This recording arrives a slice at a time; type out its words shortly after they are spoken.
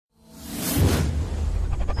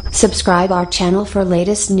Subscribe our channel for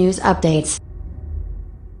latest news updates.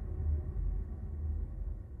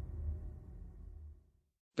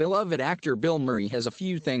 Beloved actor Bill Murray has a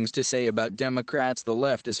few things to say about Democrats. The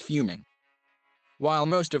left is fuming. While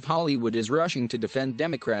most of Hollywood is rushing to defend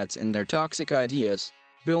Democrats and their toxic ideas,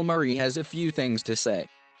 Bill Murray has a few things to say.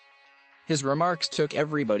 His remarks took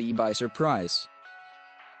everybody by surprise.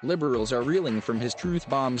 Liberals are reeling from his truth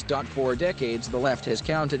bombs. For decades the left has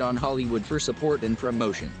counted on Hollywood for support and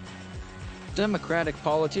promotion. Democratic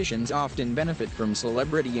politicians often benefit from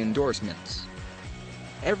celebrity endorsements.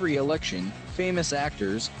 Every election, famous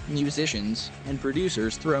actors, musicians, and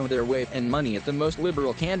producers throw their weight and money at the most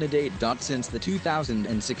liberal candidate. Since the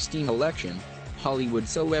 2016 election, Hollywood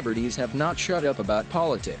celebrities have not shut up about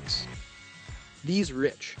politics. These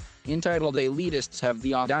rich, entitled elitists have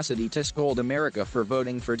the audacity to scold America for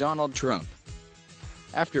voting for Donald Trump.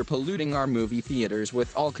 After polluting our movie theaters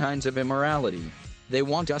with all kinds of immorality, they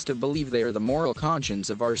want us to believe they are the moral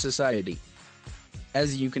conscience of our society.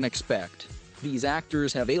 As you can expect, these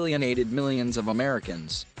actors have alienated millions of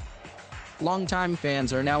Americans. Longtime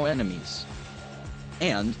fans are now enemies.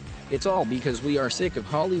 And it's all because we are sick of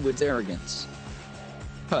Hollywood's arrogance.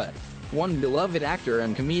 But one beloved actor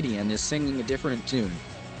and comedian is singing a different tune.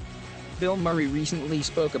 Bill Murray recently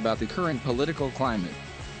spoke about the current political climate.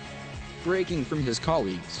 Breaking from his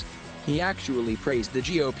colleagues, he actually praised the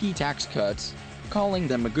GOP tax cuts, calling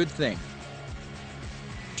them a good thing.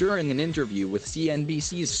 During an interview with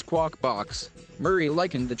CNBC's Squawk Box, Murray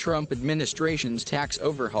likened the Trump administration's tax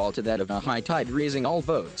overhaul to that of a high tide raising all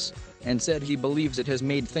boats, and said he believes it has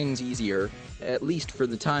made things easier, at least for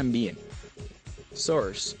the time being.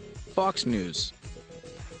 Source: Fox News.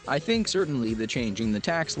 I think certainly the changing the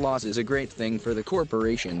tax laws is a great thing for the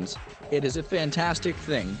corporations. It is a fantastic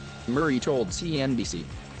thing, Murray told CNBC.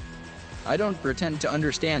 I don't pretend to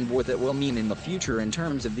understand what that will mean in the future in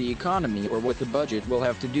terms of the economy or what the budget will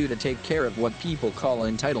have to do to take care of what people call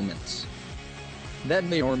entitlements. That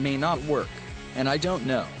may or may not work, and I don't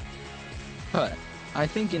know. But I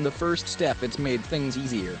think in the first step it's made things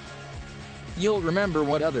easier. You'll remember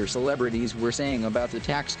what other celebrities were saying about the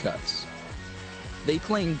tax cuts. They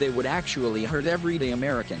claimed they would actually hurt everyday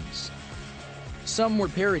Americans. Some were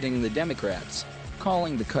parroting the Democrats,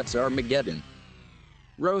 calling the cuts Armageddon.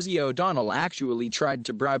 Rosie O'Donnell actually tried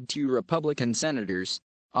to bribe 2 Republican senators,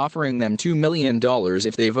 offering them $2 million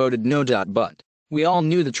if they voted no. But we all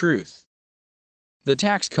knew the truth. The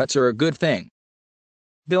tax cuts are a good thing.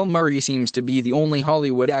 Bill Murray seems to be the only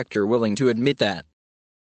Hollywood actor willing to admit that.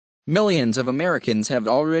 Millions of Americans have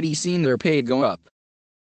already seen their pay go up.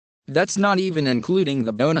 That's not even including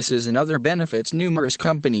the bonuses and other benefits numerous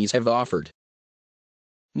companies have offered.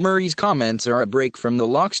 Murray's comments are a break from the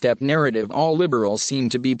lockstep narrative all liberals seem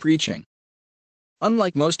to be preaching.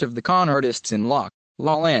 Unlike most of the con artists in La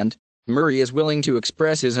La Land, Murray is willing to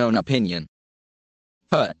express his own opinion.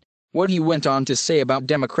 But what he went on to say about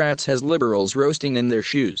Democrats has liberals roasting in their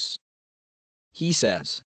shoes. He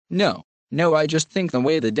says, No, I just think the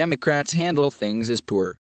way the Democrats handle things is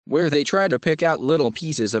poor, where they try to pick out little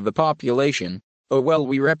pieces of the population. Oh well,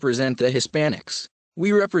 we represent the Hispanics,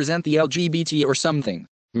 we represent the LGBT or something,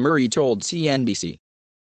 Murray told CNBC.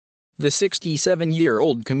 The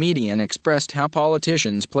 67-year-old comedian expressed how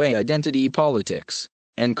politicians play identity politics,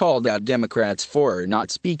 and called out Democrats for not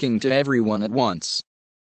speaking to everyone at once.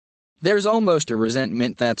 There's almost a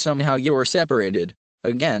resentment that somehow you're separated,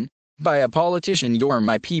 again, by a politician. You're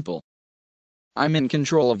my people. I'm in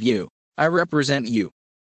control of you, I represent you.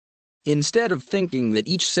 Instead of thinking that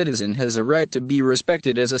each citizen has a right to be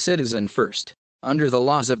respected as a citizen first, under the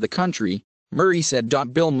laws of the country, Murray said.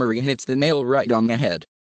 Bill Murray hits the nail right on the head.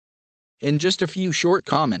 In just a few short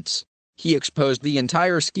comments, he exposed the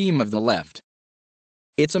entire scheme of the left.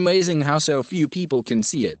 It's amazing how so few people can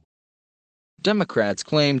see it. Democrats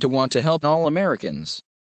claim to want to help all Americans.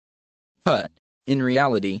 But, in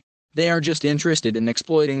reality, they are just interested in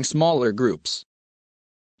exploiting smaller groups.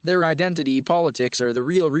 Their identity politics are the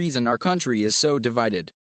real reason our country is so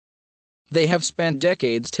divided. They have spent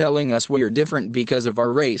decades telling us we're different because of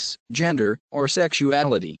our race, gender, or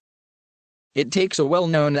sexuality. It takes a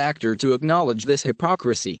well-known actor to acknowledge this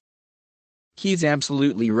hypocrisy. He's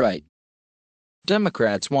absolutely right.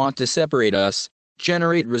 Democrats want to separate us,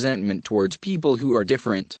 generate resentment towards people who are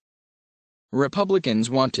different. Republicans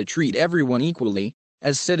want to treat everyone equally,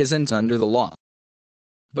 as citizens under the law.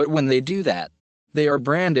 But when they do that, they are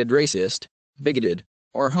branded racist, bigoted,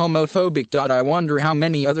 or homophobic. I wonder how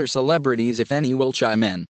many other celebrities, if any, will chime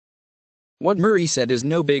in. What Murray said is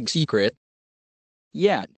no big secret.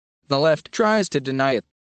 Yet, the left tries to deny it.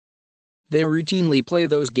 They routinely play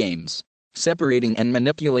those games, separating and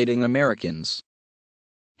manipulating Americans.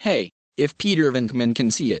 Hey, if Peter Venkman can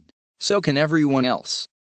see it, so can everyone else.